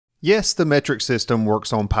Yes, the metric system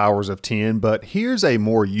works on powers of 10, but here's a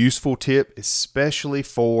more useful tip, especially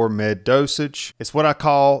for med dosage. It's what I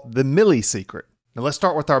call the Milli Secret. Now let's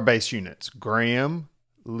start with our base units: gram,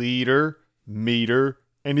 liter, meter,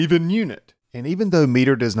 and even unit. And even though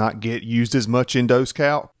meter does not get used as much in dose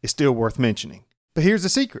calc, it's still worth mentioning. But here's the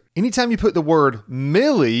secret. Anytime you put the word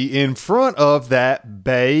milli in front of that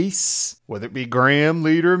base, whether it be gram,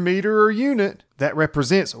 liter, meter, or unit, that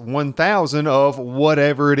represents 1,000 of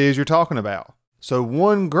whatever it is you're talking about. So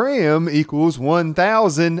 1 gram equals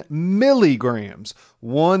 1,000 milligrams.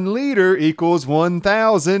 1 liter equals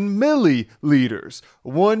 1,000 milliliters.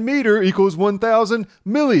 1 meter equals 1,000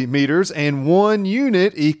 millimeters. And 1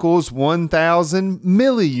 unit equals 1,000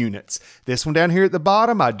 milliunits. This one down here at the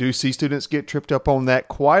bottom, I do see students get tripped up on that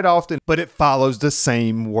quite often, but it follows the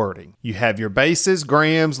same wording. You have your bases: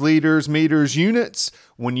 grams, liters, meters, units.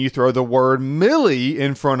 When you throw the word milli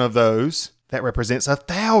in front of those, that represents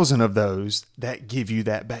 1,000 of those that give you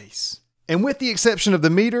that base. And with the exception of the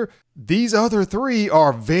meter, these other 3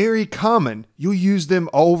 are very common. You'll use them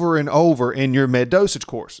over and over in your med dosage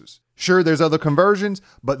courses. Sure, there's other conversions,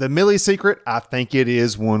 but the Milli Secret, I think it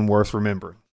is one worth remembering.